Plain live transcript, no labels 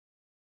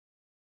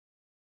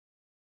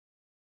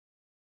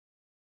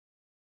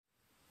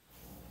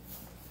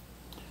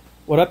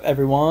What up,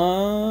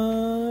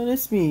 everyone?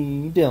 It's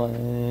me,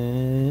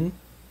 Dylan.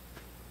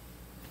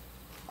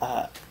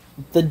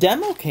 The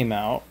demo came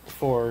out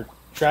for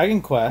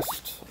Dragon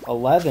Quest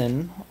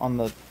XI on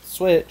the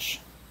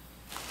Switch,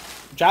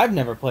 which I've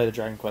never played a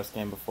Dragon Quest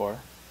game before.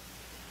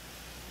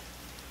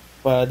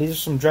 But these are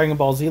some Dragon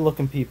Ball Z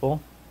looking people.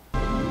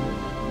 I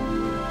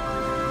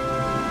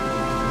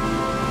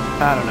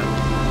don't know.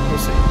 We'll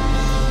see.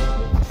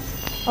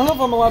 I don't know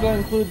if I'm allowed to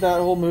include that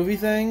whole movie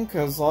thing,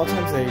 because a lot of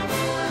times they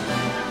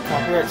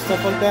copyright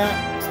stuff like that,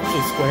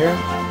 especially Square.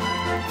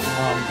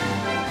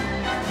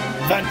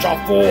 Venture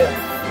forth!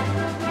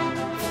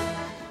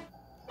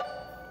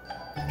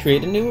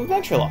 Create a new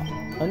adventure log.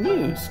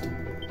 Unused.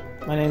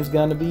 My name's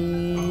gonna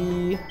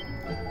be...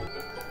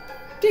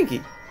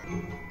 Dinky.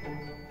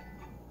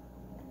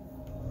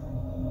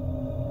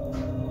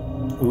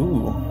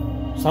 Ooh.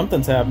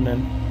 Something's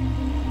happening.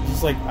 Is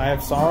this like I Have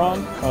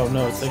Sauron? Oh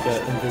no, it's like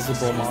an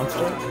invisible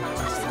monster.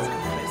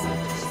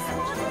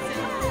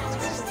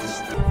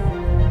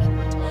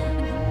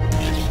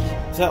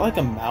 Is that like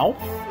a mouth?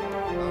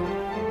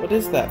 What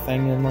is that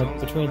thing in like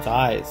between its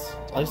eyes?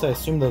 At least I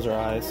assume those are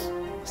eyes.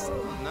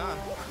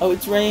 Oh,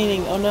 it's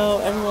raining! Oh no,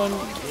 everyone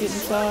get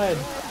inside!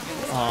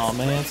 Aw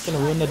man, it's gonna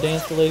ruin the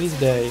Dance for Ladies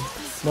Day.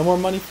 No more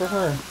money for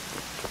her.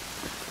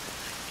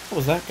 What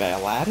was that guy,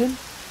 Aladdin?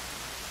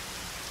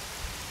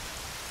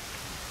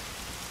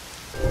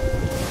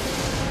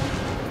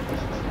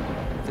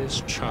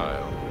 This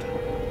child,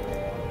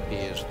 he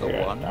is the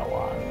one.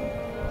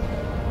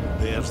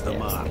 There's the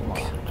mark.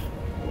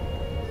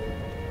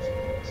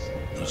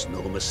 There's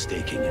no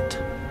mistaking it.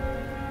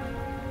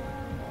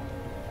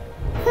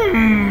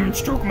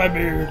 Stroke my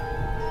beard.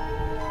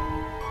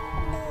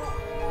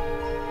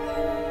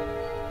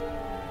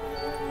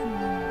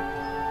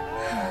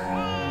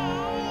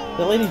 Did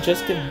that lady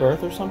just give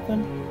birth or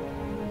something?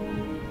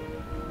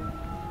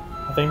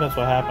 I think that's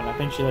what happened. I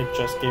think she like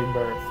just gave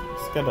birth.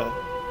 She's got a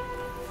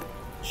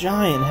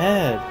giant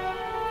head.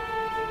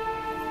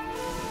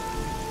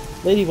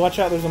 Lady, watch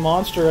out, there's a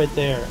monster right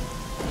there.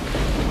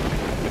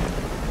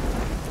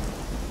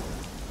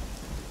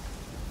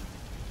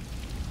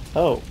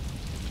 Oh.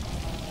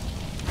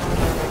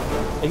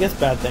 I guess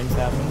bad things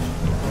happen.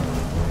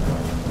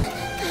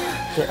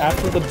 They're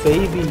after the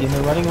baby and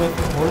they're running away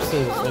from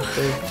horses. Like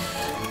they...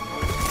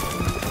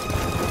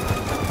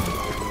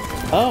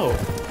 Oh.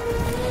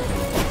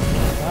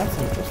 That's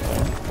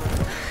interesting.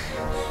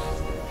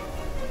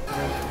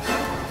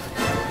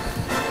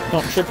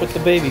 Don't trip with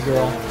the baby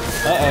girl.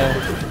 Uh-oh.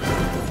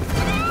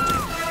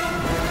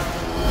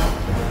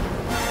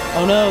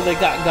 Oh no, they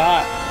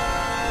got.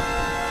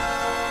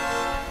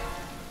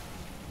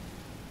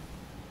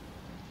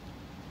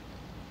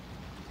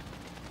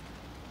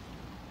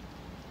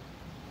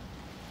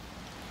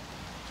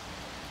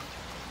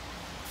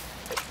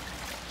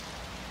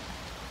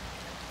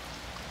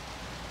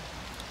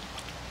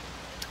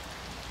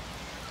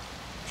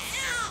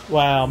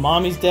 Wow,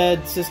 mommy's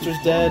dead, sister's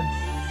dead.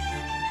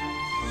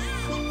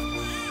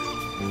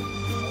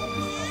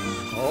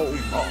 Oh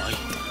my.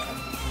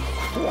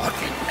 What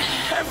in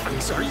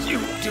heavens are you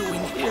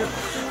doing here?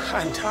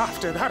 And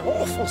after that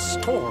awful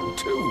storm,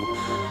 too.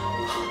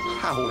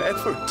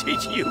 However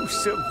did you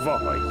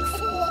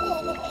survive?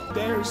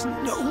 There's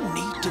no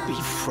need to be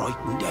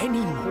frightened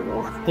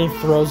anymore. Then he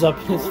throws up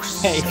his You're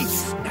face.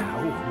 safe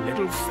now,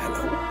 little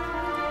fellow.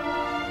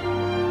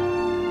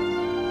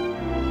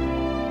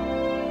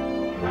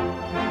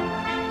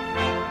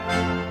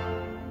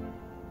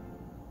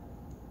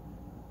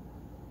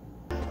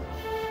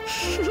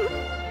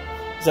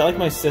 Is that like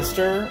my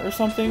sister or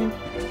something?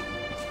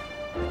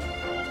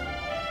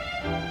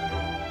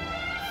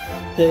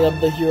 Hey, I'm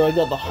the hero. I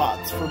got the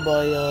hots for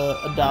my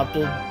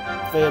adopted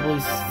family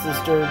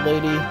sister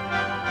lady.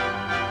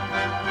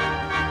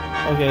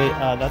 Okay,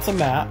 that's a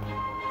map.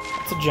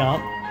 That's a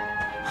jump.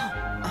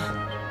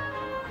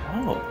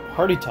 Oh,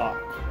 party talk.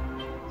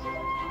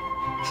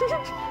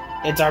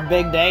 It's our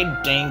big day,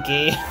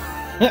 Dinky.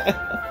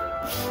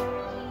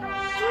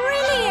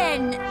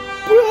 Brilliant!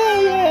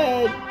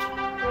 Brilliant!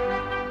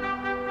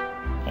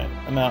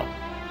 I'm out.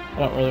 I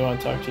don't really want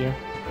to talk to you.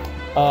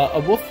 A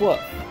woof woof.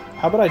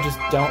 How about I just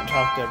don't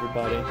talk to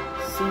everybody?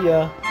 See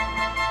ya.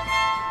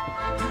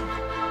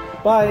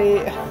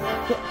 Bye.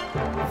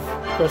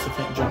 Of course I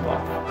can't jump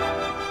off.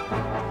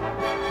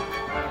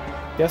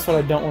 Guess what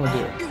I don't want to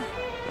do?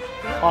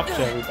 Talk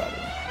to everybody.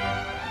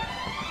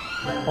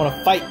 I want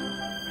to fight.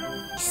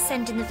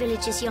 Sending the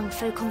village's young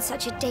folk on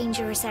such a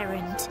dangerous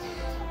errand.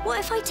 What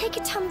if I take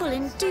a tumble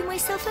and do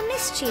myself a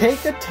mischief?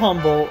 Take a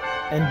tumble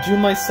and do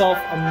myself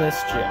a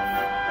mischief.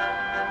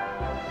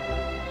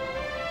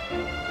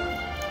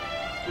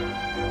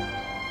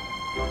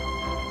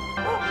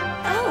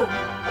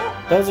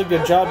 That was a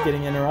good job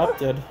getting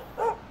interrupted.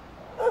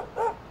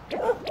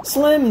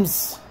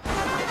 Slims!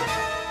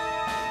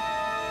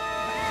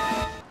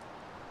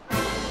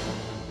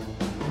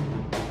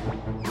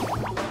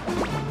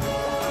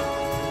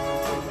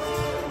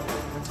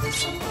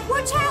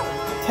 Watch out!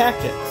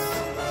 Tactics.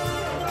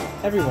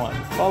 Everyone,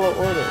 follow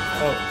orders.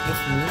 Oh,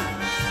 just me?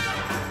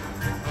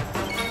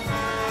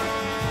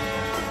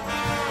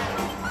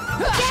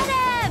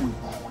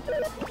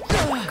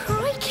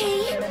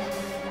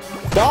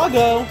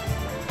 Doggo!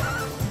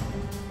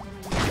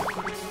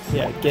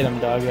 Yeah, get him,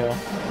 Doggo.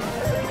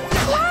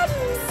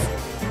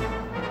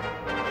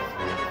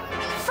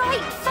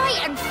 Fight,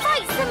 and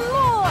fight some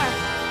more!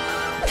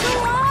 Go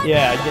on!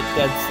 Yeah, get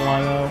dead,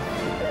 Slimo.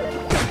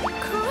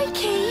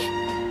 Crikey!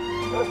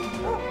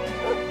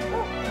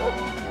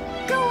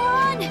 Go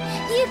on!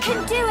 You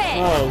can do it!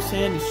 Oh,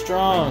 Sandy's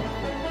strong.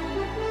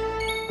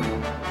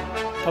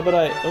 How about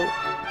I...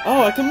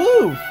 Oh, I can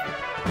move!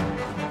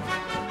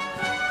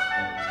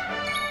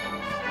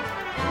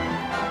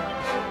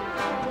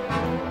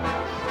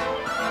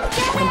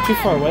 If I'm too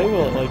far away,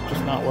 will it, like,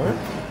 just not work?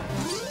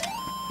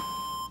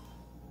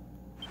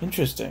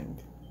 Interesting.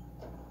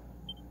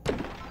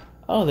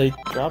 Oh, they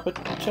drop a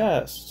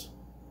chest.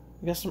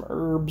 We got some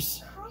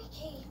herbs.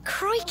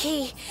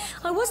 Crikey!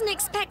 I wasn't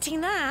expecting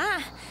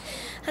that.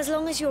 As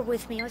long as you're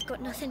with me, I've got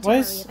nothing to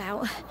worry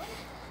about.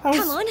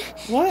 Come on,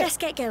 what? let's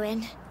get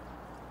going.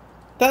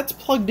 That's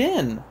plugged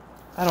in.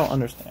 I don't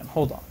understand.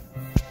 Hold on.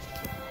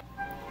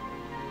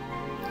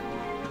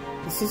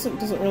 This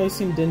doesn't really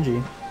seem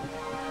dingy.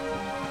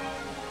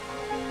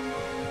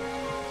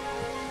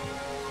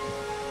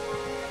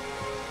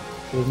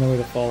 There's no way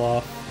to fall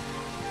off.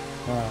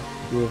 Wow,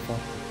 beautiful.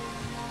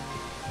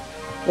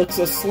 Looks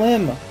so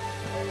slim.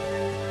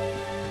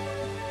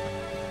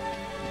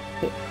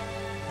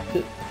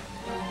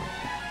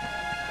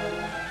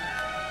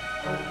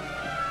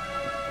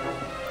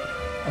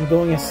 I'm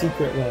going a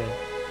secret way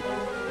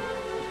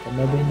that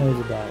nobody knows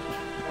about.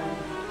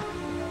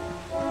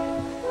 I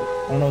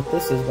don't know what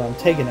this is, but I'm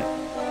taking it.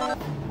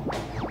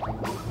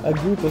 A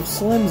group of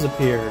Slims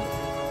appeared.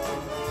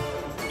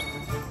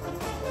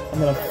 I'm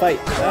gonna fight.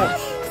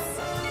 Ouch.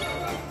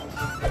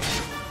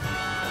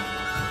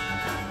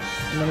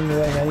 I'm running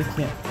away now. You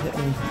can't hit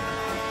me.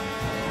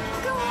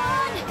 Go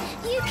on!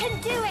 You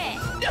can do it!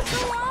 Go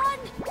on!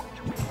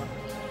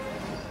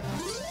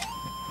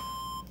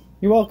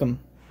 You're welcome.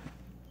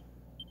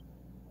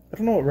 I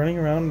don't know what running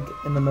around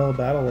in the middle of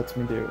battle lets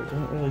me do. It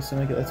doesn't really seem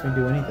like it lets me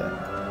do anything.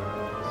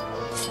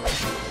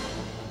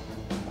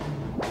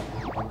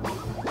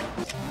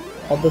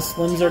 All the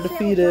Slims are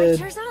defeated.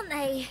 Fighters, aren't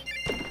they?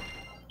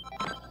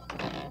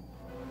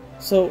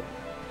 So,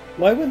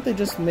 why wouldn't they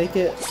just make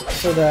it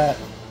so that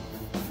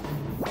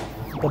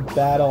the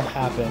battle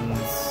happens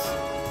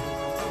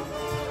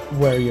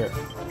where you're at?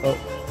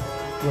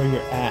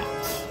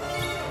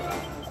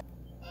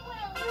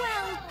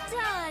 Well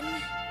done!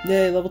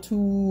 Yay, level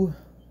 2.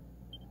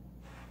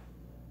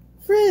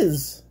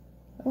 Frizz!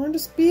 I learned to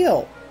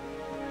spiel.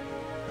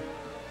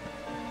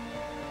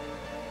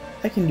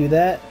 I can do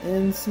that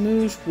in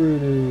Smoosh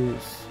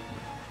Brewers.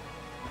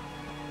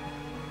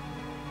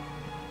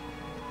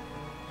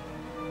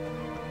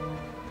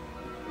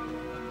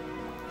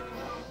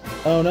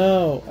 Oh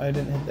no! I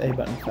didn't hit the A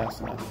button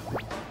fast enough.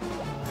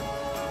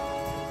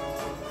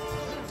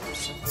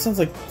 It sounds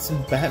like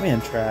some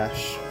Batman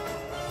trash.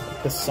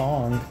 Like the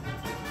song.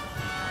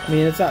 I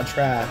mean, it's not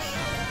trash.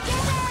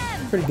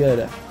 It's pretty good,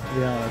 to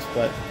be honest,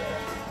 but...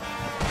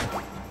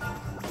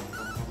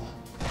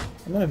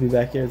 I'm gonna be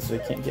back here so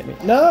they can't get me.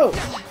 No!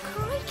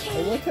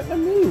 Why couldn't I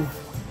move?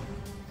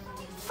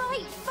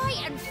 Fight,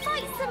 and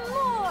fight some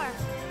more!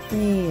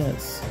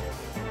 Yes.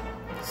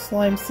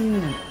 Slime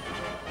scene.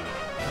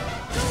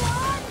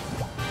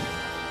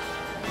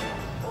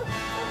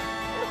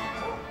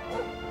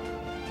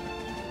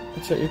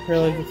 That's right, you're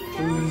paralyzed with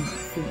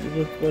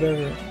with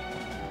whatever.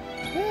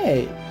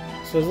 Hey!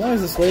 So as long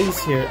as this lady's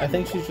here, I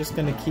think she's just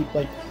gonna keep,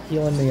 like,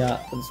 healing me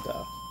up and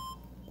stuff.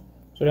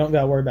 So I don't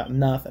gotta worry about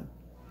nothing.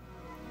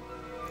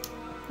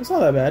 It's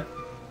not that bad.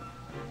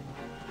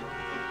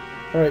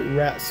 Alright,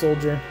 rat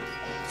soldier.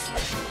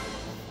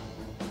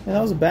 Yeah,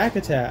 that was a back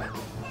attack.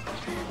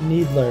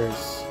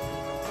 Needlers.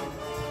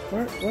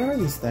 What are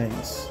these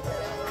things?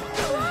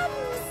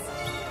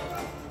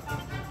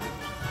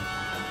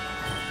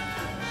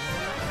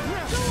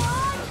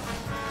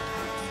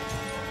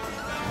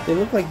 They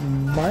look like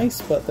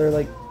mice, but they're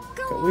like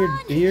got weird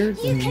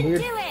beards and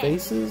weird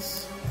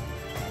faces.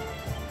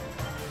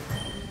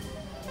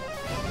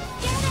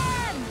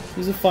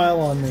 Use a file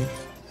on me.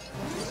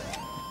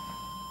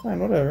 Fine,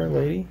 whatever,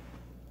 lady.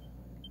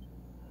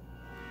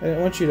 I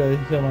didn't want you to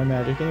heal my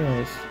magic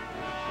anyways.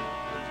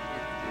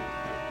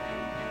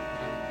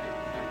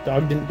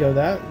 Dog didn't go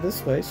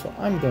this way, so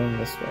I'm going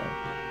this way.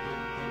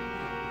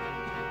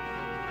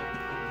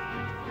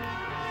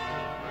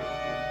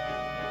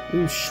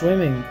 Ooh,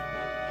 swimming.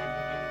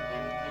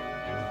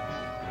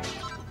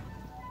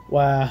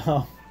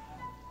 Wow.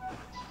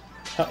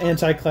 How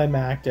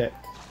anticlimactic.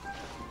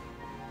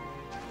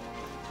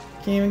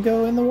 Can't even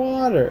go in the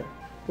water.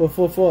 Woof,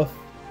 woof, woof.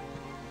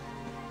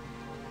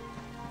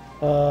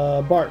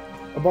 Bark.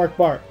 A bark,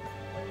 bark.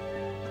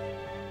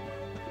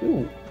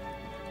 Ooh.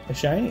 A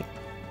shiny.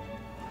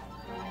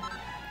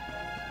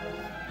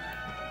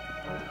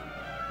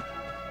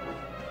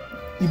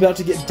 You about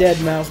to get dead,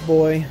 mouse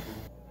boy.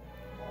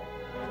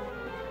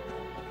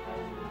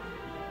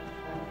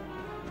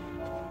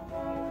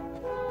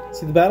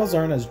 See, the battles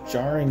aren't as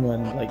jarring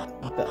when, like,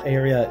 the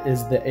area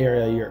is the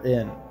area you're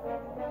in.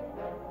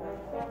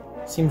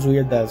 Seems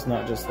weird that it's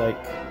not just like...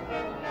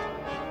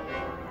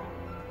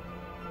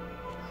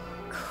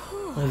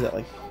 Cool. What is that,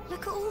 like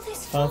Look at all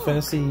this Final fog.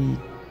 Fantasy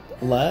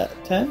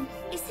 10?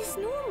 Is this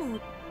normal?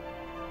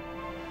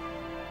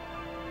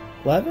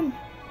 11?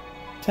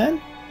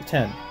 10?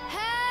 10.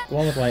 The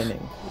one with lightning,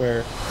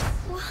 where...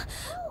 What?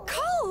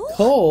 Cole?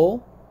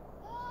 Cole?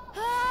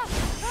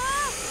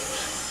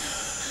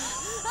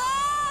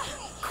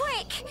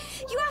 Quick!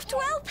 You have to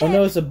help Oh him!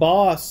 no, it's a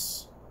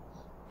boss!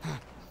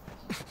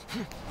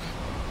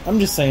 I'm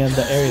just saying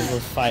the areas we're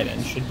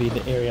fighting should be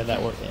the area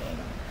that we're in.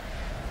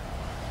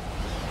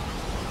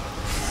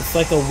 It's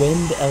like a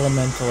wind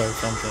elemental or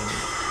something.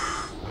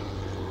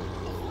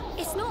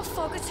 It's not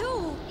fog at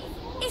all.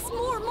 It's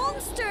more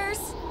monsters.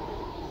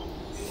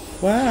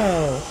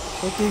 Wow,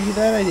 what gave you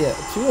that idea?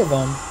 2 of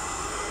them.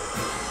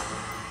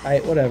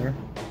 Alright, whatever.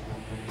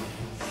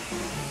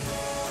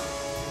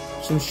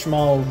 Some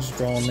schmalls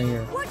drawing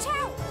near. Watch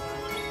out!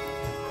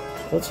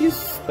 Let's use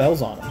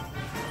spells on them.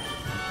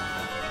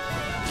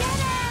 Get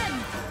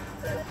him!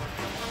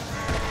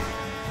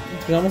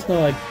 There's almost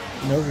no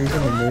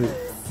reason to move.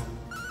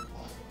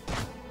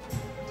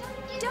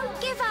 Don't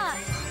give up.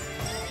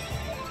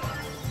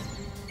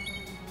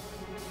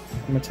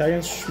 I'm attacking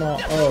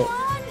schmal. Oh,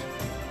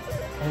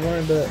 I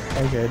wanted to.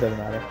 Okay, it doesn't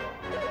matter.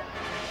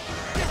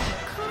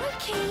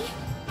 Crikey!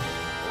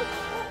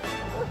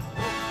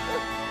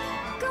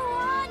 Go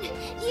on!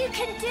 You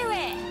can do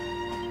it!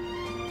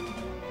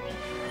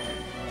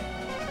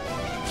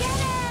 Get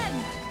him!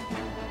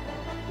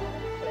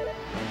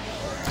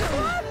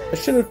 I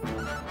should have.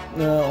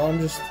 No, I'm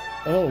just.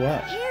 Oh wow.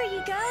 Here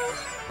you go.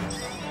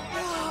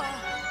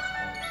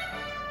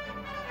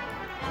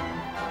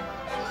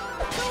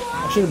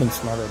 I should have been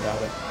smarter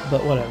about it,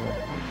 but whatever.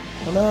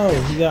 Oh no,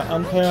 he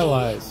I'm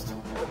paralyzed.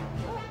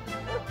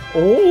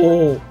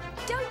 Oh,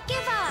 Don't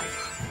give up.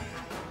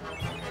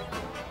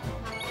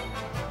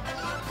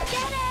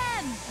 Get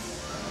him!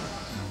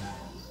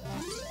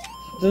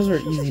 those are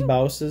easy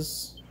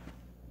bosses.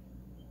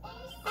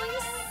 I'm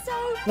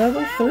so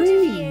Level proud of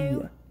 3.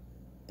 you.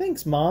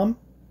 Thanks, Mom.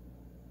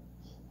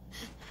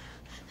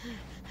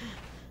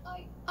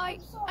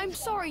 I'm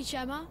sorry,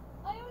 Gemma.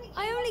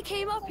 I only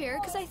came up here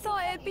because I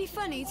thought it'd be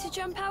funny to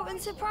jump out and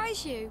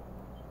surprise you.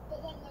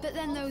 But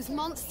then those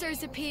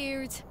monsters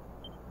appeared.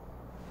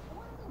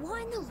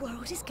 What in the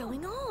world is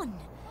going on?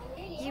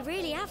 You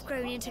really have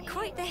grown into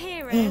quite the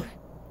hero.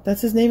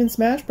 That's his name in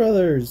Smash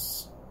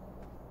Brothers.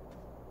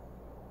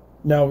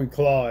 Now we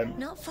climb.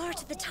 Not far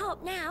to the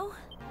top now.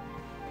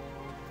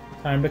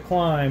 Time to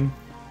climb.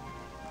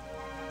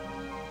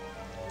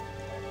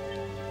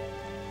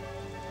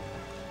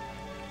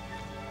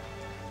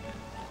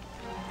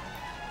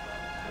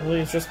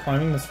 Really, it's just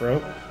climbing this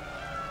rope.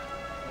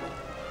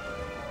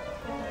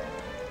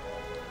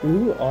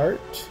 Ooh,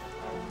 art.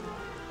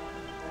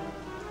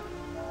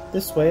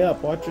 This way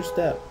up, watch your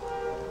step.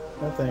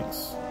 No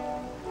thanks.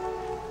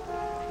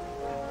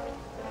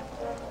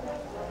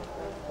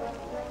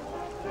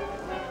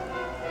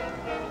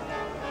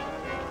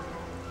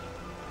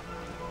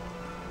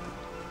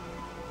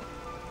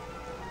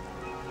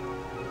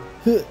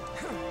 Huh.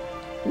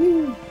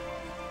 Woo.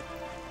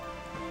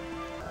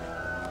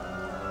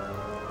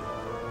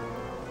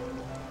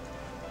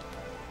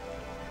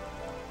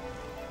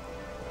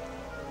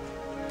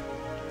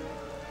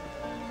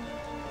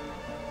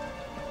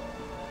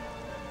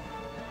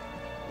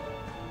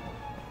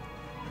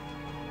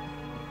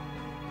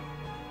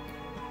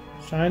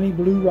 Shiny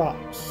blue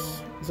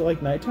rocks. Is it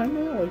like nighttime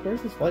now? Like,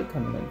 where's this light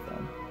coming in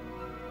from?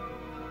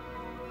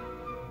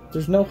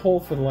 There's no hole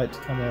for the light to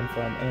come in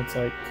from, and it's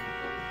like...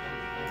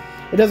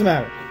 It doesn't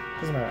matter. It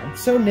doesn't matter. I'm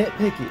so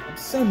nitpicky. I'm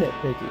so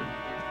nitpicky.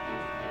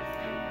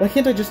 Why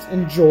can't I just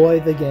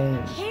enjoy the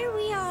game? Here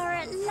we are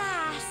at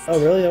last. Oh,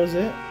 really? That was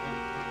it?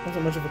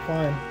 Wasn't much of a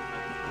climb.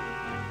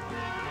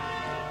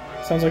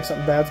 Sounds like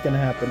something bad's gonna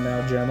happen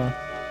now, Gemma.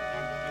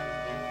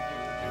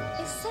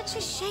 It's such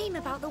a shame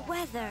about the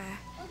weather.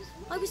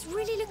 I was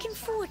really looking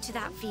forward to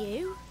that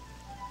view.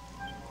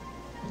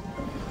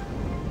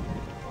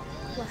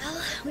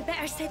 Well, we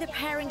better say the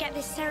prayer and get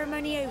this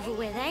ceremony over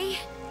with, eh?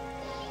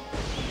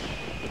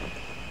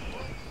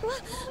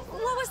 What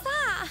was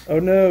that? Oh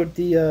no,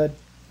 the,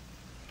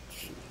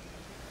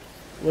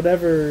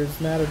 whatever is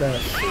mad at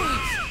us.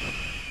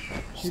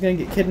 She's gonna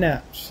get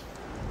kidnapped.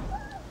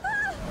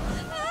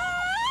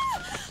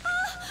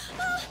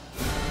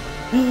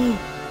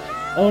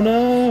 Oh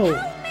no!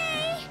 Help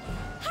me!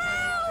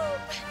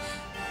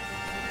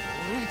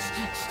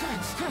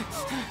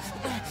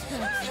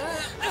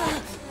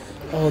 Help!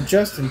 Oh,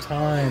 just in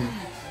time.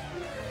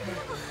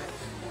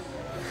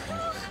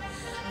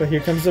 But here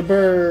comes a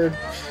bird.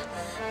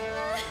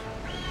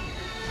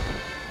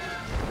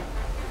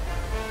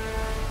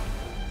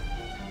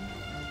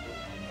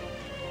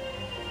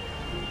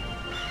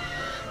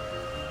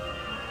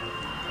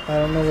 I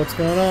don't know what's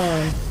going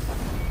on.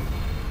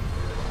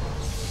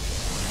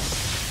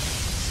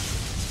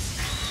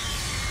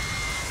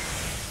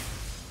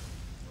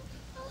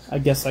 I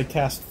guess I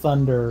cast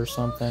thunder or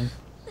something.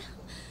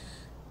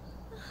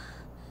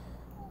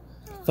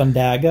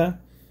 Thundaga?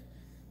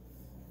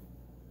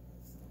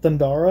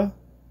 Thundara?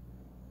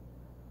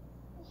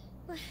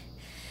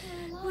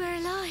 We're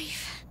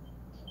alive.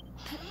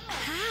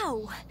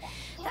 How?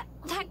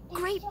 That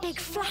great big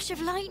flash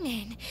of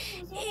lightning.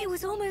 It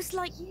was almost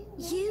like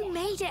you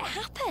made it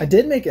happen. I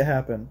did make it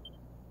happen.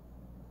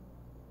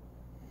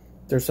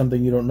 There's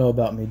something you don't know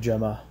about me,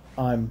 Gemma.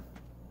 I'm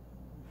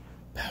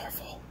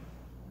powerful.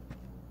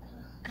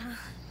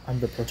 I'm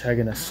the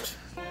protagonist.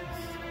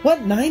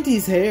 What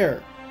 90s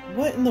hair?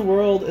 What in the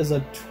world is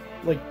a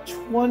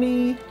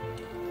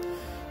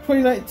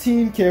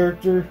 2019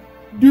 character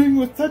doing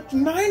with such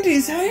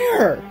 90s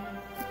hair?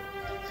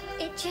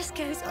 It just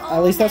goes on.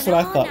 At least that's what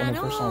I thought when and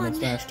I first saw him in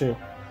Smash 2.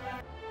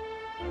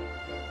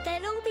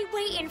 They'll all be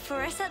waiting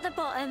for us at the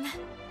bottom.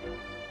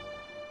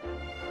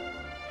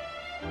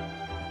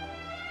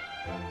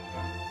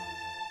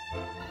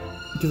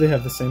 Do they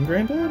have the same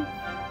granddad?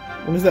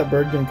 When is that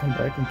bird gonna come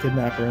back and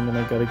kidnap her and then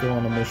I gotta go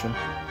on a mission?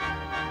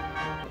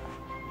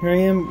 Here I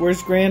am.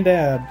 Where's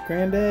Granddad?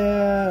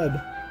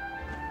 Granddad!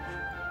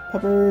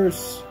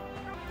 Puppers!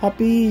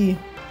 Puppy!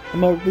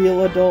 I'm a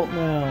real adult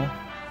now.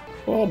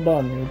 Well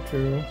done, you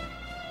two.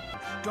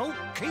 Don't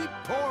keep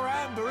poor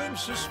Amber in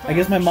suspense. I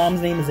guess my mom's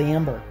name is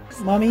Amber.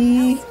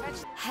 Mommy!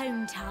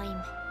 Home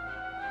time.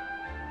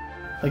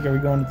 Like, are we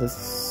going to the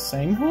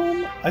same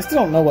home? I still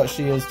don't know what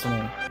she is to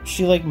me. Is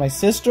she like my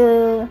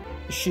sister?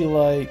 Is she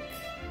like...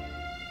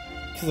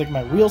 Because like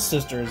my real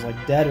sister is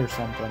like dead or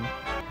something.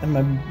 And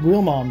my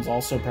real mom's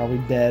also probably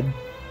dead.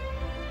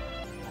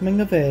 Coming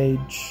of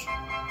age.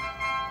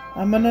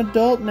 I'm an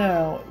adult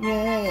now.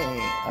 Yay.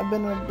 I've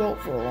been an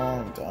adult for a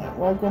long time.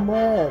 Welcome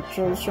back.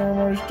 So the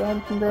ceremony's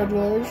done.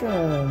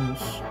 Congratulations.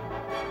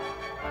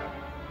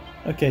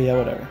 Okay, yeah,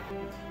 whatever.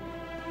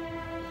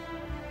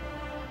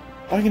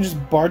 I can just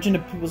barge into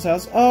people's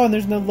house. Oh, and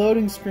there's no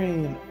loading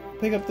screen.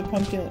 Pick up the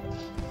pumpkin.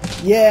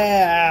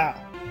 Yeah!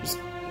 Just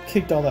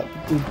kicked all that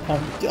dude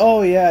pumpkin.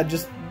 Oh, yeah,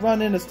 just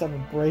run into stuff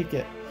and break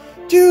it.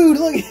 Dude,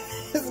 look at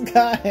this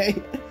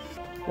guy!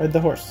 Ride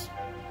the horse.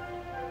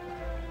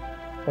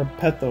 Or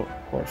pet the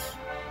horse.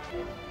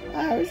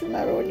 I always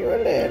remember when you were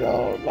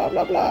little. Blah,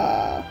 blah,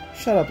 blah.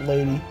 Shut up,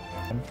 lady.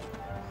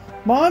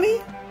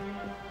 Mommy?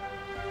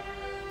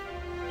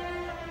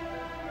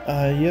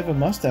 You have a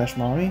mustache,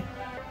 Mommy.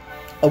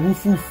 A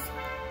woof woof.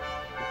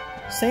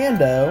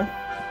 Sando.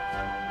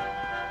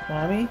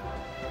 Mommy?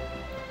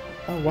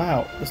 Oh,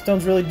 wow. The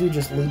stones really do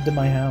just lead to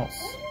my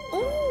house.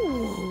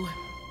 Ooh.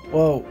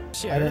 Whoa.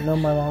 I didn't know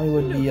my mommy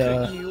would be,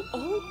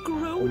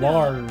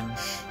 large.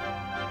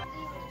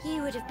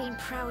 You would have been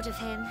proud of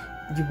him.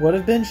 You would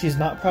have been? She's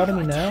not proud of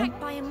me now?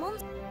 By a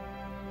monster.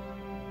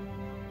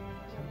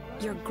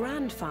 Your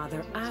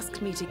grandfather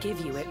asked me to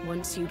give you it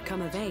once you'd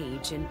come of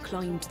age and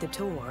climbed the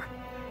tower.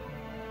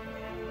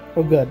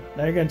 Oh, good.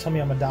 Now you're gonna tell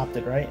me I'm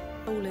adopted, right?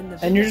 And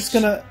village. you're just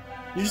gonna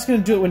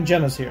do it when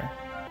Gemma's here.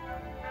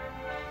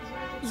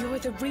 You're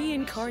the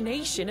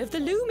reincarnation of the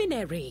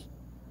luminary.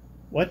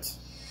 What?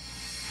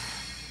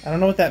 I don't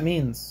know what that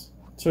means.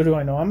 So do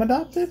I know I'm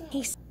adopted?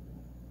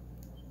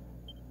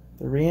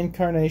 The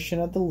reincarnation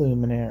of the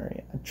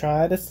luminary. I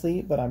try to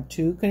sleep, but I'm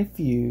too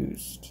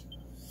confused.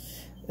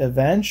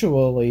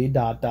 Eventually, ... Dude,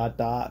 I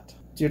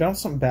want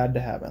something bad to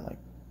happen. Like,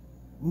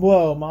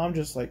 whoa, Mom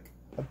just, like,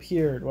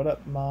 appeared. What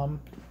up,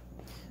 Mom?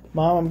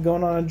 Mom, I'm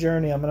going on a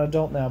journey. I'm an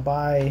adult now.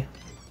 Bye.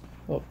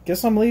 Well,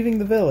 guess I'm leaving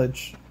the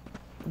village.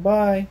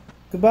 Goodbye.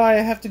 Goodbye,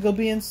 I have to go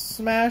be in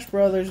Smash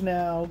Brothers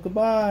now.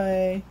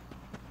 Goodbye.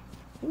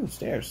 Ooh,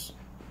 stairs.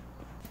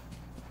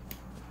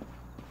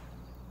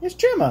 It's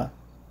Gemma.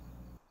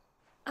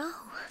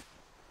 Oh,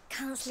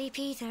 can't sleep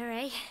either,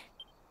 eh?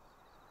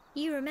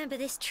 You remember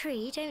this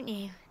tree, don't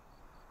you?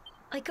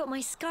 I got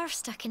my scarf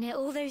stuck in it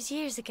all those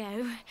years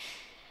ago.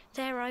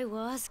 There I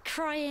was,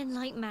 crying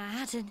like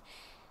mad, and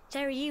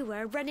there you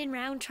were, running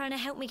round trying to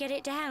help me get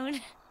it down.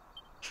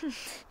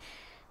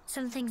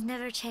 Some things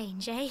never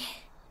change, eh?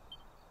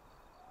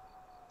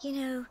 You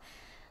know,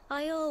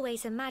 I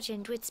always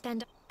imagined we'd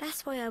spend...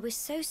 That's why I was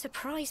so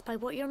surprised by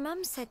what your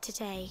mum said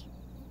today.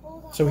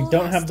 So we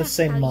don't have the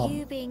same mum.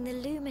 You being the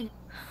lumin...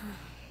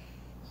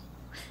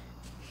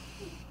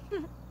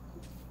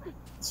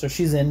 So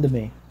she's into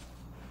me.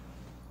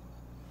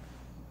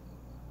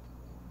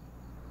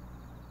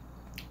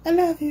 I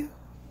love you.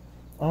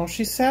 Oh,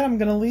 she said I'm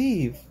gonna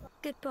leave.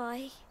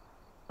 Goodbye,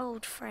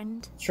 old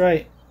friend. That's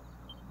right.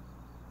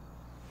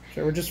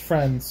 Sure, we're just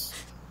friends.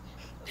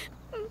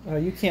 Oh,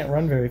 you can't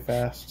run very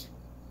fast.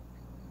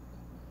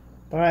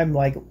 But I'm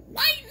like,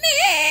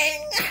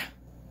 lightning!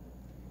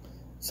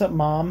 What's up,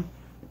 Mom?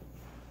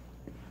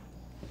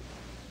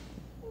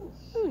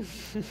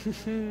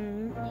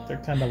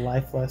 They're kind of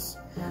lifeless.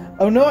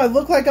 Oh no, I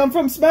look like I'm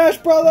from Smash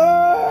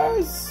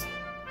Brothers!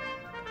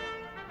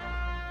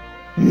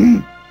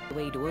 I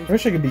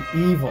wish I could be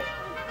evil.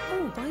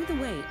 Oh, by the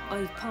way,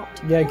 I've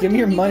popped. Yeah, give me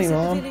your money,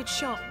 Mom. Village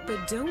shop,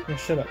 but don't. Yeah,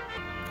 shut up.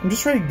 I'm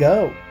just ready to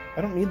go.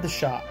 I don't need the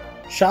shop.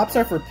 Shops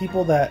are for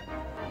people that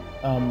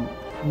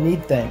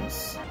need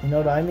things. You know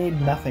what I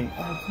need? Nothing.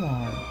 Oh, come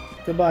on.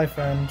 Goodbye,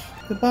 friend.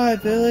 Goodbye,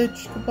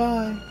 village.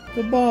 Goodbye.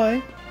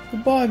 Goodbye.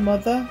 Goodbye,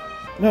 mother.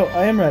 No,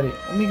 I am ready.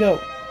 Let me go.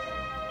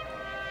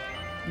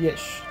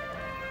 Yish.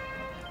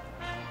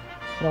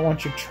 I don't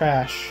want your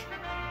trash.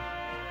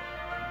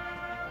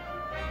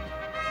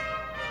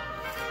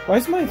 Why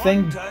is my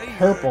thing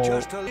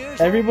purple?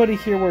 Everybody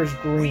here wears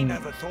green,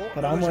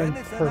 but I'm wearing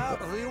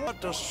purple.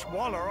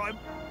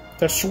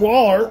 The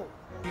swaller?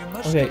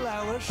 Okay,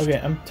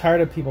 I'm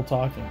tired of people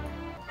talking.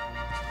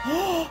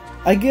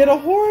 I get a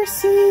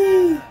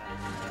horsey!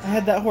 I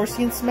had that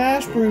horsey in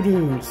Smash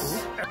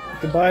Brothers.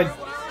 Goodbye,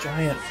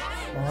 giant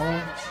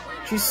mama.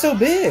 She's so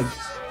big.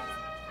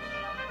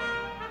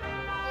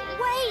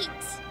 Wait!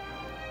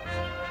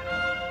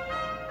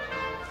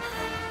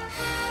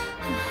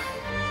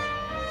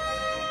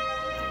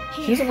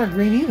 She doesn't wear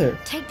green either.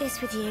 Take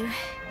this with you.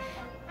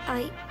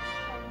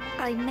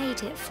 I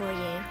made it for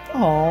you.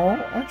 Aw,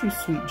 aren't you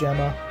sweet,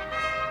 Gemma?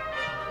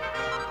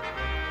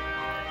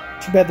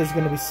 Too bad there's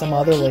gonna be some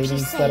other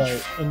ladies that are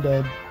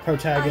into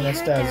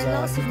protagonist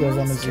as he goes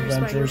on his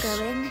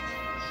adventures.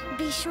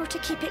 Be sure to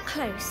keep it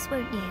close,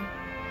 won't you?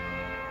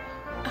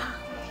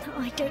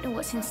 I don't know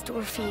what's in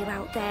store for you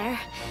out there,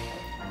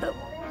 but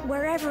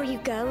wherever you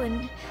go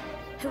and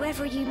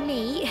whoever you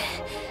meet,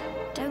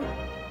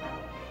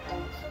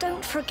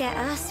 don't forget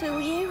us, will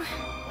you?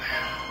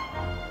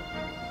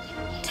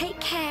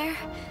 Take care,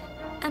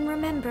 and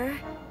remember,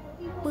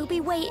 we'll be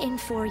waiting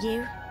for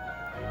you.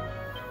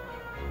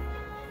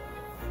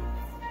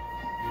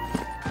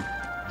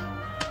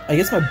 I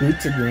guess my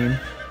boots are green,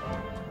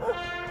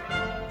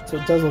 so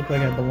it does look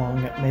like I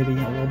belong maybe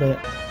a little bit.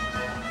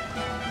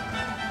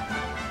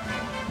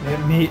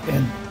 Get me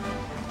in.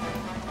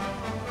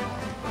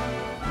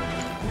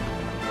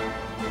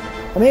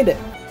 I made it.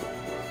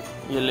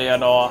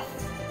 Eleanor.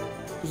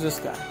 Who's this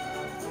guy?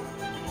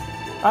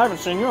 I haven't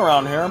seen you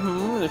around here.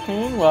 The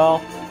king?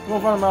 Well, if you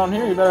don't find him around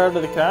here, you better head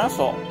to the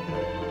castle.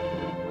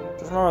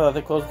 Just remember that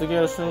they close the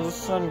gate as soon as the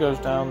sun goes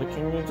down. The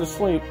king needs to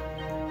sleep.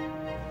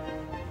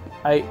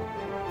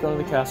 Go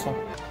to the castle.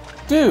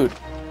 Dude!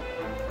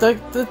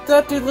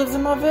 That dude lives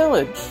in my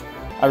village.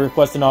 I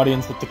request an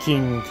audience with the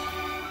king.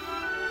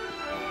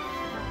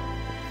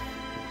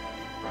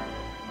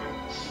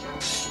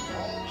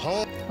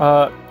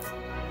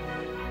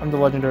 I'm the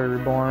Legendary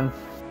Reborn.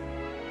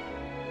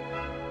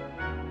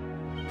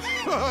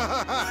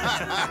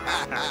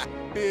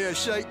 Here,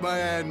 shake my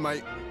hand,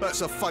 mate. That's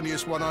the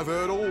funniest one I've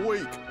heard all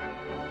week.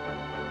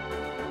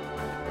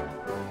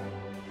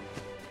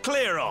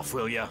 Clear off,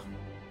 will ya?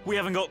 We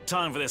haven't got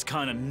time for this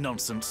kind of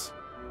nonsense.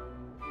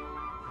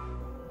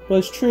 But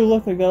it's true,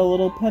 look, I got a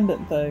little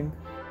pendant thing.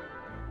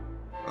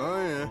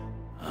 Oh,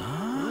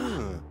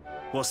 yeah.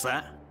 What's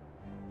that?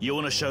 You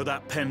want to show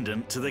that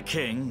pendant to the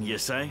king, you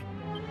say?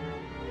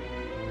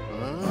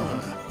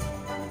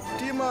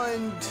 Do you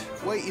mind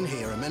waiting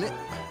here a minute?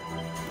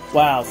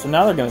 Wow, so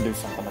now they're gonna do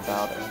something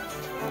about it.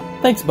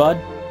 Thanks, bud.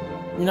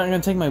 You're not gonna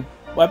take my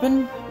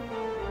weapon?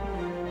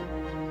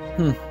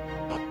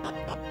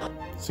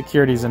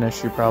 Security's an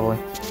issue, probably.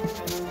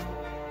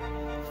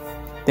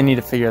 They need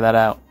to figure that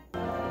out.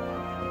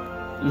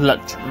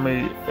 Let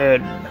me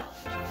in.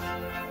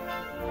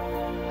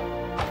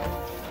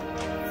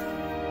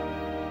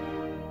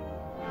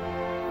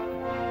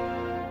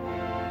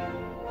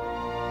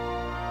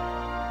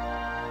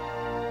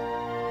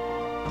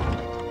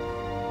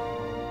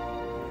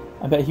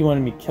 I bet he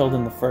wanted me killed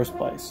in the first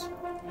place.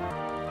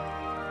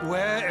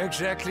 Where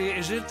exactly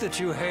is it that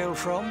you hail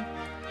from?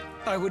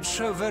 I would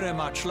so very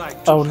much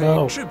like to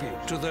pay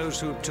tribute to those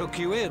who took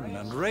you in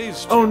and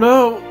raised you. Oh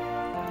no!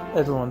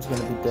 Everyone's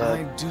gonna be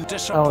dead.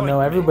 Oh no,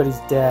 everybody's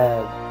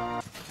dead.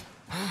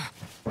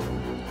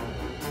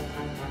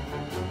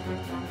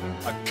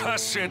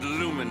 Accursed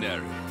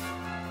luminary!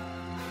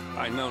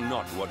 I know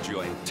not what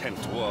your intent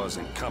was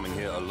in coming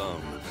here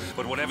alone,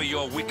 but whatever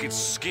your wicked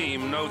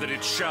scheme, know that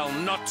it shall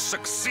not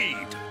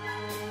succeed.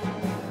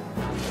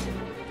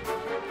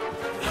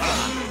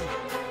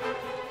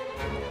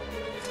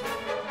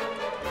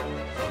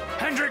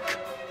 Hendrik,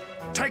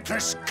 take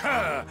this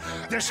cur,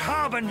 this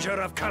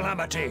harbinger of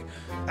calamity,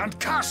 and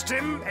cast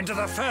him into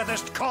the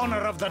furthest corner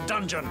of the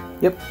dungeon.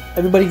 Yep,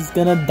 everybody's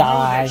gonna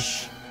die.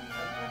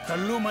 The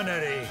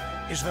luminary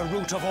is the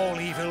root of all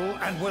evil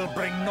and will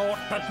bring naught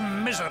but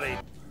misery.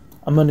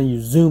 I'm gonna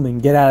use zoom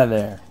and get out of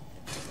there.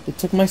 They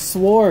took my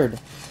sword.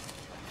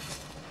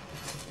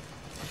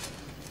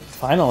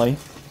 Finally.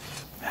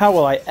 How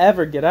will I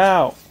ever get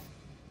out?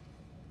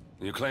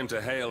 You claim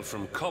to hail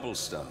from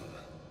cobblestone.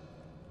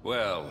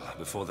 Well,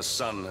 before the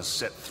sun has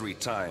set 3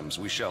 times,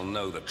 we shall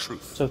know the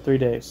truth. So 3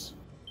 days.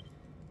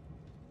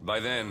 By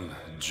then,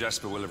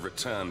 Jesper will have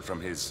returned from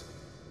his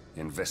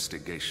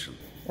investigation.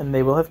 And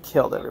they will have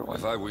killed everyone.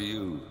 If I were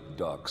you,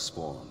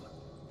 Darkspawn,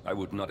 I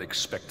would not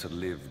expect to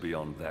live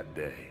beyond that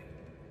day.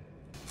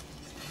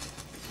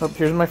 Oh,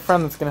 here's my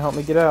friend that's gonna help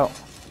me get out.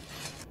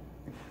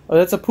 Oh,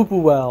 that's a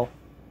poo-poo well.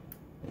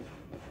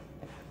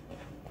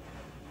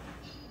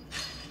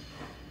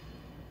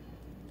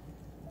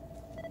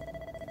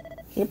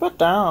 Keep it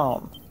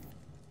down.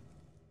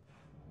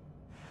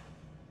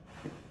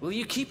 Will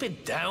you keep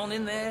it down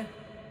in there?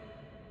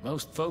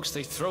 Most folks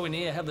they throw in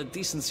here have the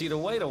decency to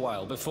wait a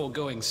while before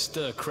going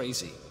stir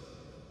crazy.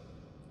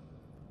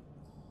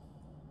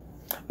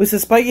 Who's the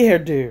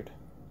spiky-haired dude?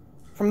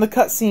 From the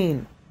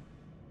cutscene.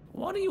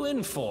 What are you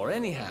in for,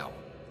 anyhow?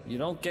 You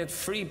don't get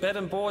free bed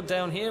and board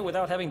down here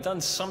without having done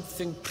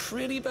something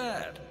pretty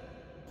bad.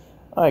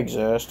 I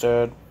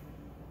existed.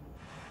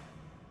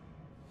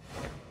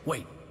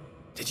 Wait,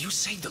 did you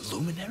say the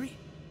luminary?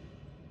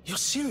 You're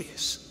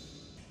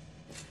serious?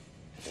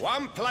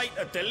 One plate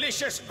of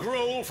delicious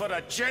gruel for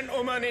the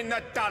gentleman in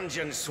the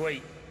dungeon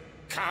suite.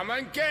 Come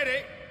and get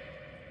it.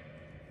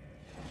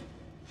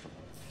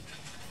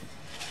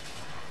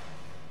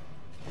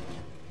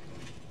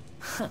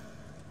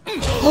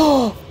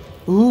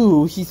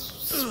 Ooh, he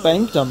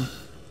spanked him.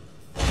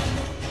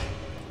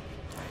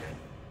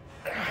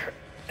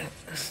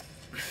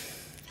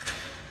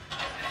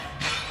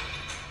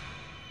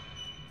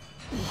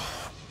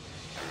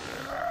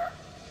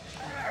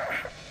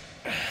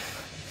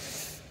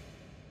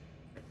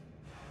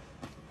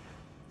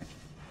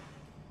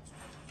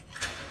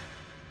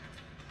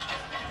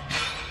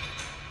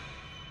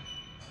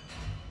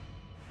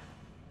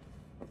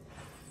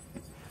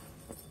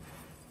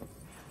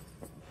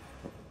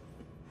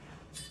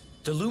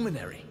 The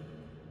luminary?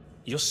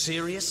 You're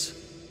serious?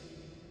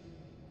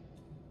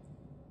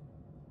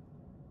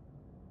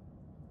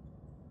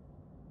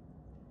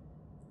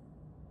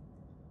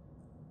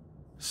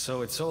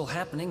 So it's all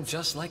happening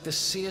just like the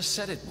seer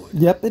said it would.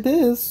 Yep, it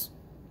is.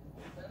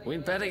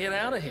 We'd better get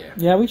out of here.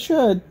 Yeah, we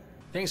should.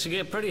 Things will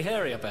get pretty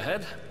hairy up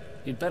ahead.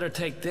 You'd better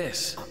take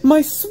this.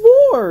 My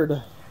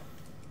sword!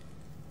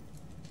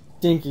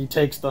 Dinky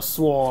takes the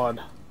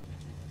sword.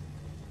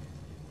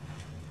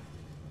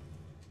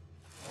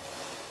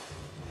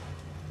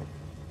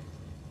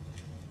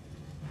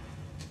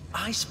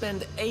 I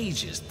spend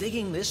ages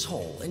digging this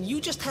hole, and you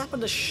just happen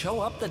to show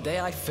up the day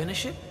I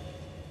finish it?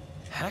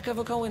 Heck of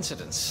a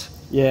coincidence.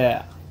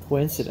 Yeah,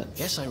 coincidence.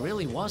 Guess I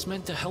really was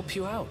meant to help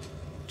you out,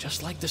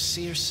 just like the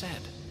seer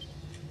said.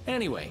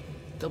 Anyway,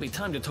 there'll be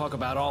time to talk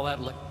about all that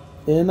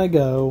In I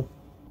go.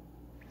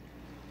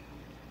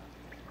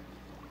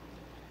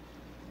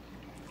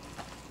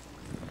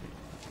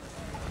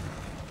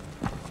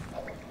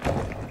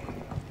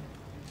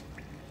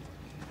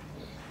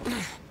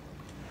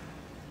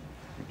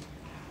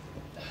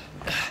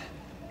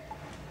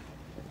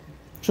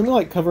 Shouldn't we,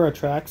 like, cover our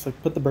tracks?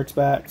 Like, put the bricks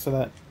back so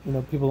that, you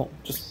know, people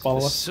don't just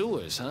follow us?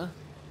 Sewers, huh?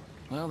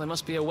 Well, there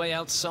must be a way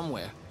out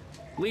somewhere.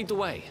 Lead the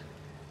way.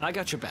 I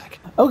got your back.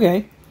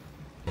 Okay.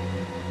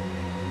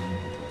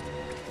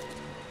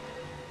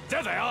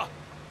 There they are!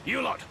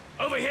 You lot,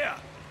 over here!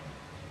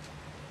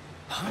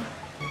 Huh?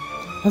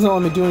 Hasn't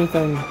let me do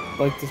anything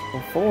like this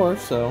before,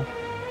 so...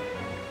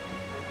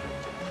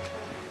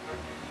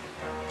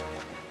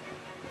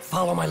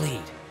 Follow my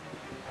lead.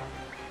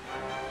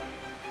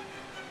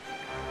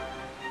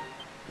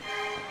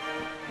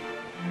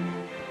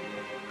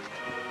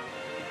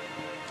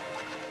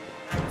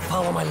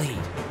 Follow my lead.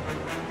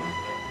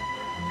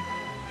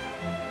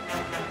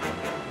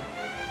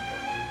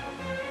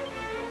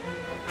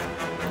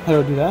 How do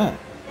I do that?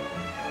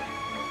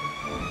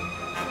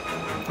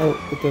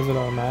 Oh, it does it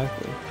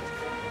automatically.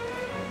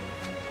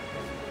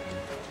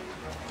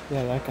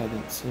 Yeah, that guy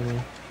didn't see me.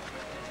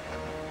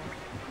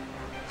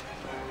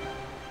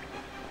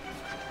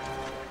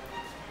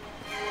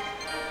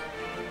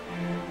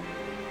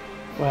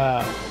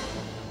 Wow.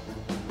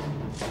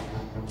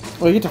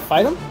 Oh, you get to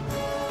fight him?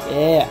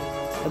 Yeah.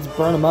 Let's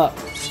burn him up.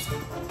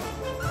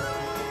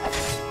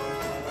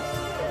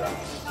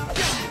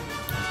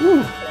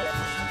 Woo.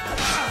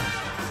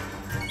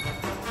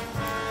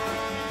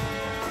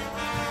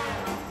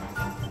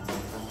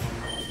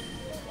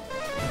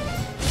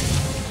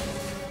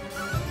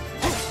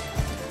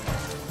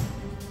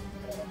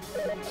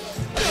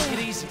 Take it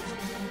easy.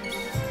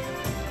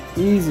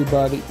 Easy,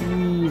 buddy.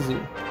 Easy.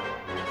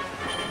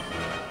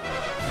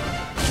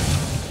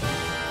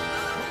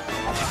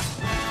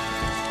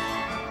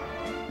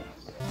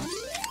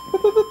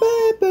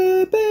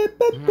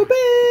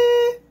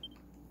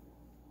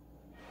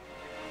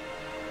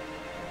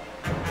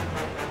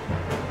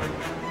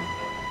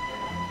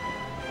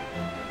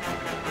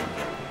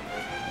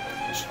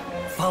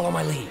 Follow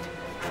my lead.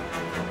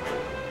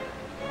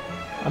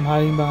 I'm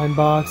hiding behind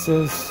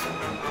boxes.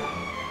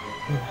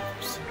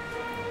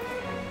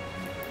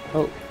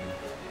 Oh.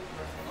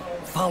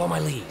 Follow my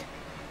lead.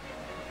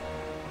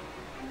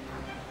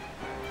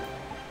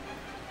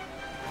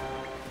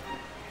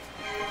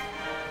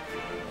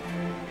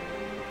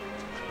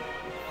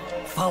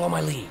 Follow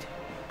my lead.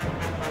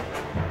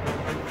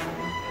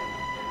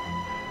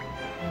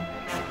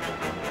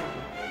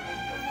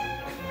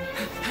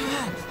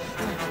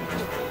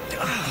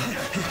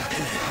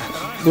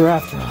 They're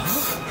after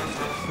us.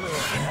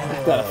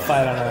 We've got a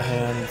fight on our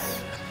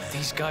hands.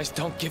 These guys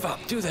don't give up,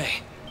 do they?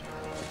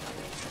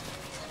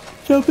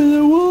 Jump in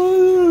the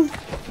water!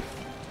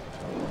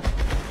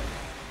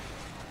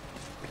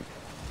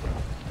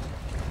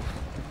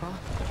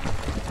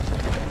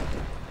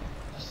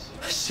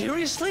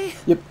 Seriously?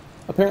 Yep,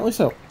 apparently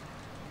so.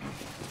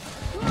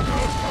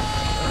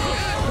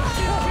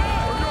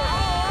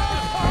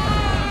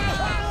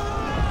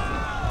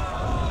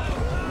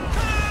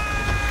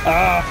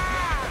 Ah!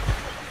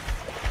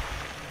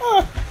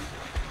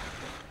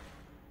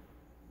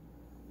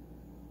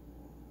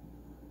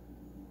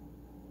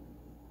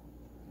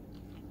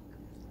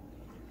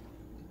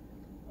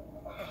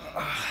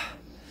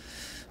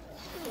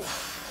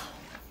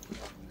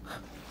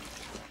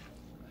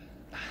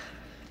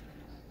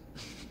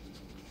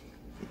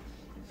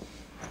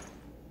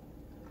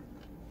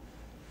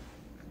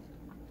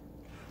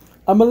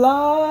 I'm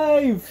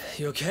alive!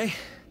 You okay?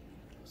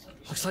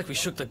 Looks like we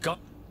shook the gut.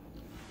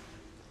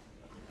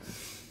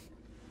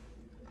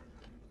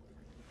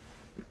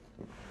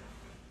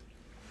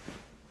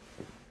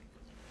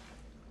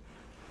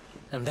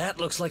 And that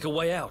looks like a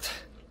way out.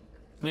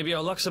 Maybe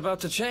our luck's about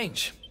to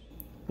change.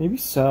 Maybe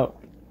so.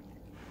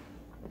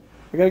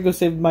 I gotta go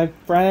save my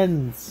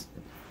friends.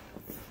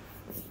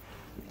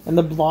 And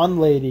the blonde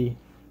lady.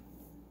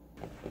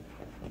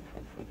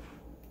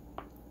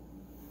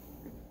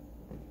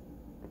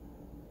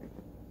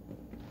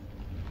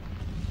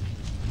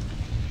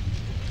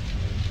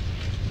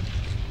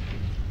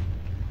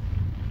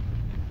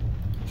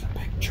 There's a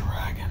big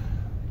dragon.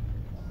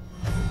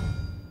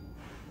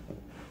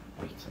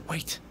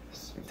 Wait.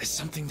 There's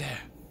something there.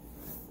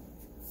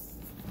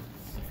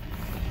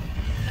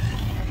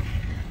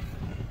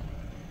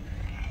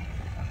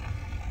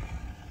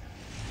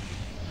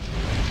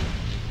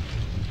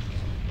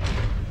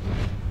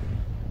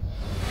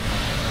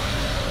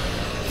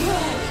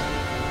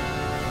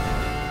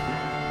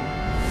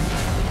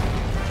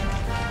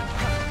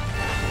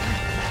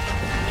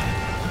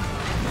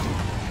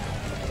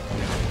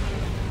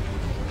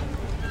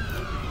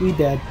 We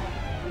dead.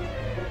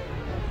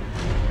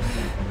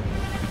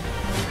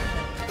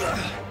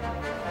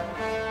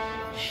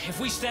 If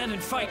we stand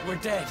and fight, we're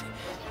dead.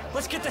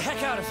 Let's get the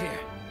heck out of here.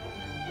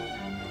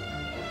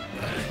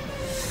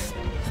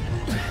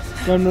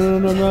 Run,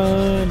 run, run, run,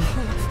 run.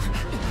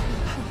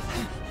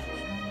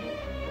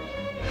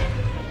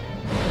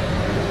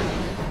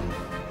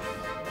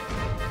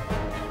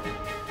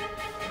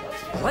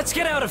 Let's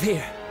get out of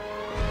here.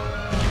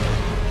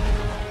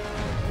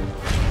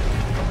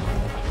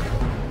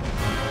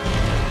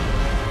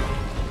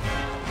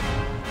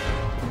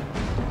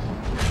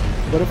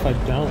 What if I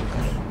don't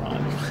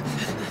run?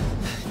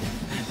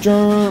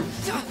 Jump!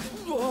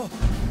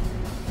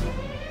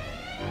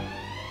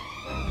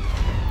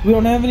 We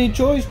don't have any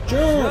choice.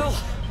 Jump!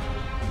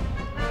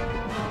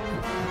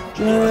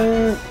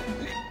 Jump!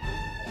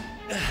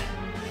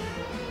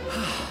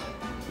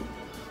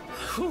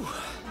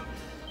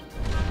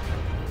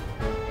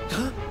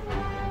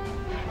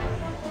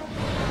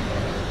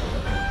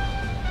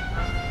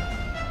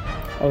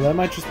 Oh, that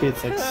might just be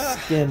its like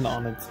skin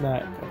on its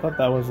neck. I thought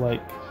that was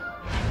like.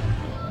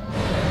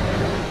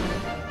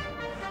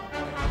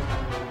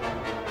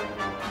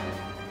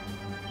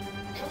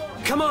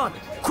 Come on,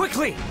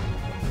 quickly!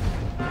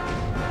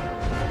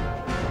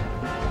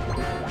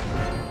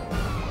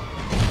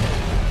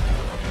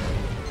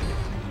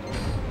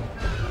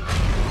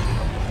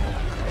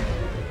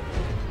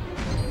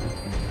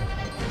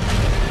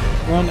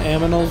 Run,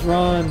 aminals,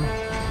 run!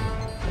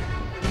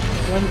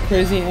 Run,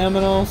 crazy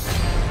aminals!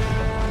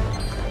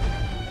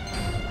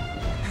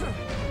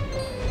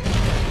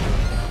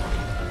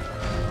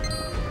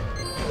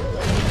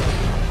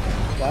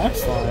 Black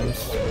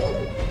slimes.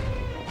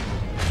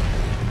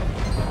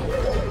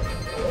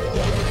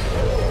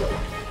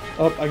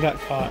 Oh, I got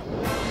caught.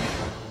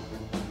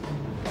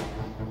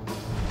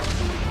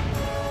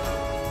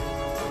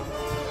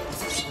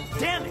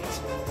 Damn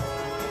it!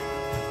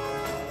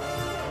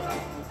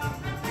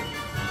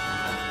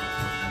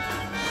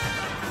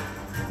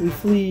 We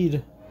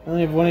fleed. I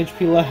only have 1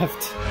 HP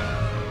left.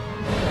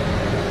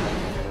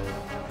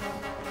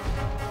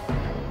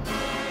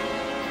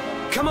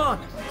 Come on,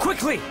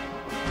 quickly!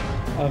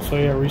 Oh, so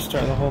yeah,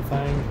 restart the whole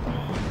thing.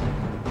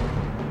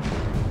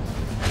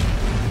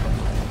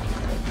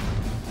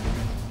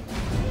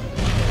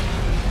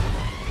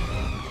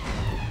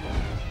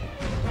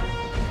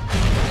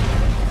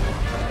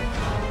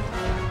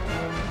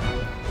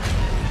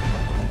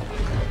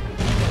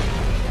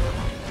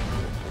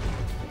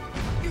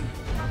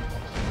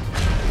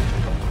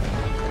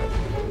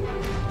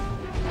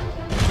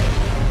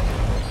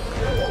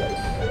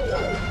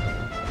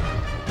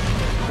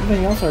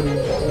 Everything else already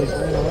like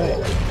ran away.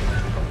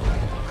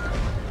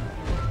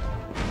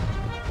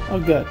 Oh,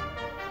 good.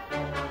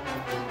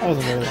 That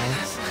wasn't very long.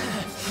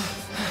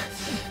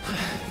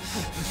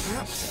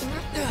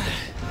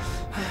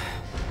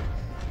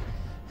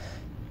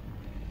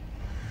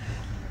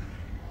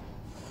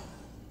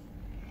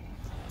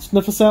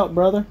 Sniff us out,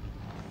 brother.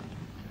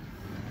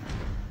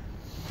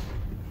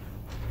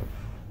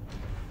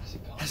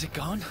 Has it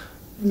gone?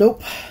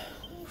 Nope.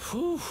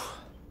 Whew.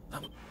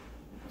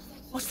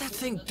 What's that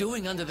thing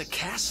doing under the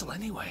castle,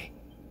 anyway?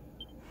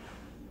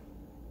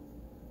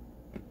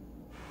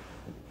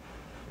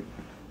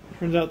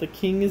 Turns out the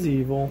king is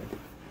evil.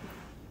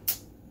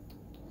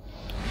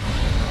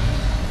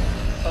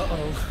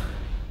 Uh-oh.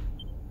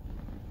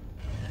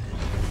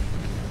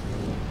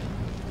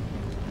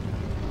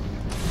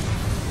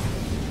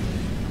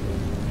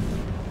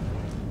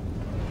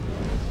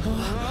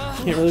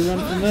 Can't really run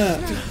from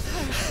that.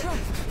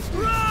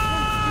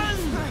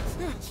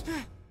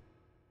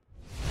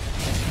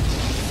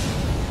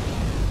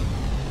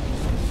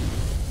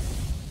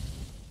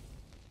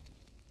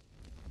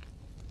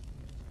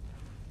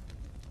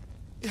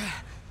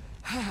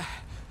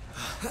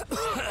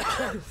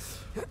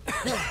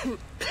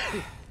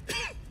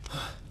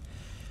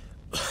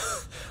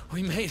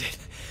 We made it.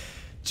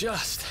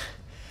 Just.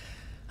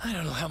 I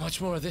don't know how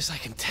much more of this I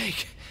can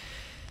take.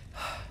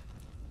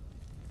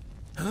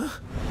 Huh?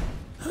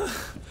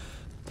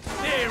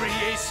 There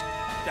he is!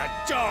 The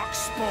dark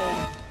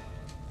spawn!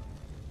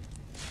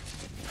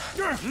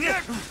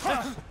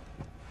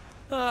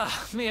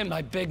 Ah, me and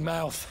my big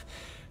mouth.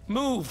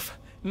 Move!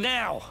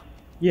 Now!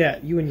 Yeah,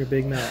 you and your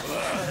big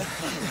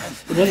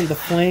mouth. It wasn't the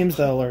flames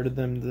that alerted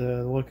them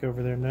to look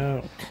over there,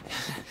 no.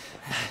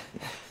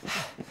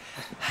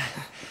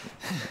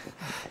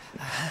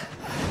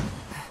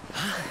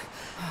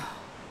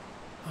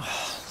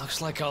 Looks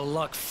like our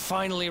luck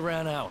finally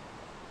ran out.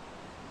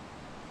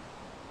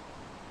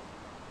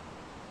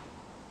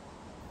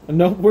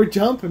 No, we're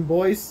jumping,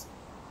 boys.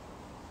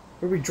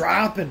 Where are we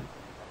dropping?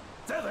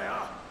 There they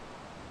are!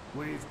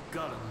 We've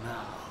got them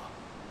now.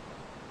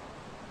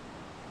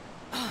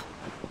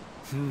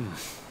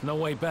 No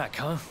way back,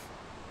 huh?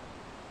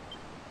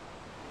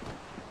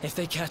 If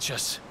they catch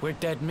us, we're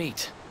dead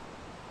meat.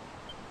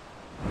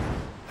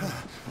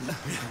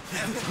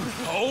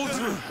 Hold!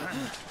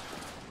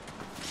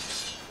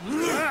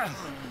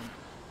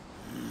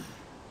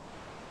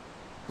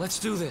 Let's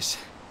do this.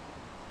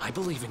 I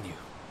believe in you.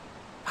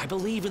 I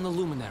believe in the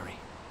Luminary.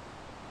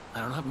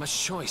 I don't have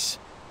much choice.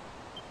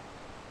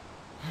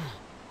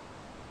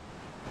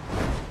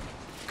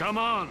 Come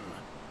on.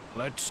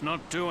 Let's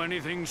not do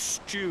anything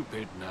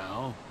stupid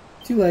now.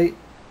 Too late.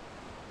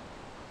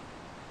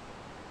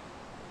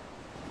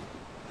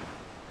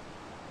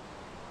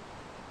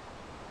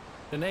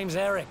 The name's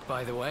Eric,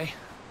 by the way.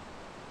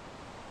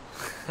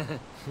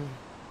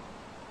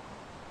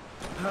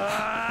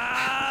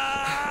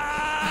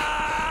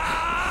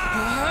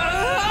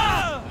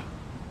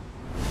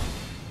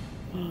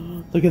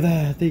 Look at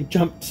that, they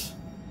jumped.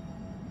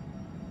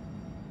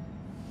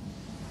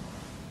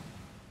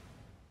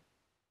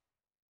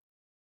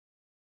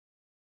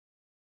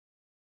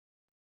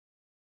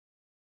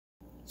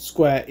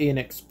 Square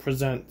Enix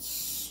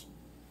presents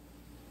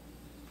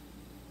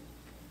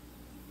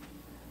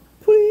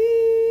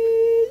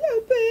Please,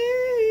 oh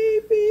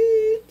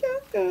baby,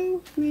 don't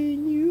go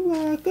when you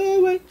walk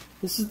away.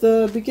 This is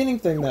the beginning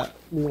thing that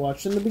we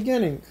watched in the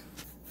beginning.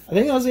 I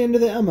think that was the end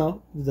of the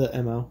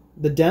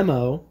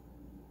demo.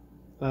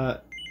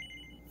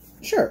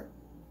 Sure.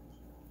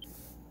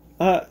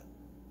 That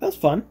was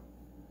fun.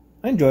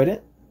 I enjoyed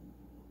it.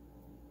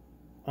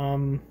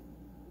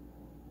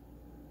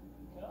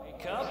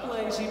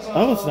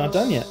 Oh, it's not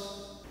done yet.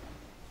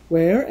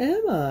 Where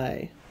am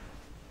I?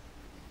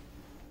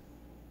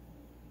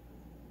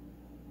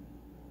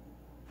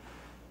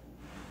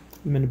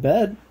 I'm in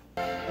bed.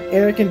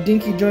 Eric and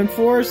Dinky joined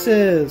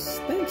forces.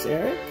 Thanks,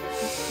 Eric. I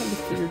kind of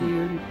figured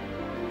you already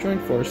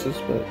joined forces,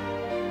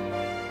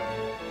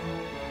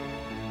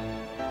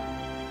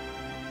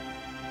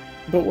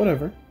 but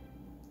whatever.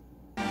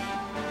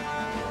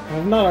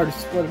 I've not already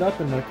split it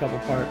up into a couple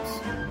parts.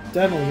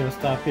 Definitely gonna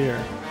stop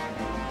here.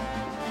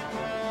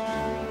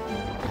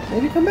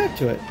 Maybe come back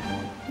to it.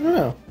 I don't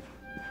know.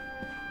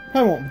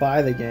 Probably won't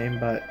buy the game,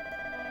 but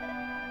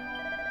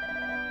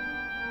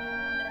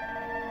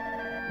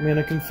I'm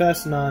gonna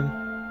confess none.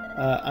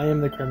 I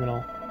am the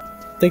criminal.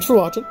 Thanks for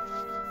watching,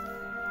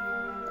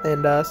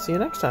 and see you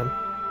next time.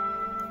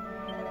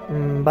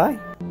 Bye.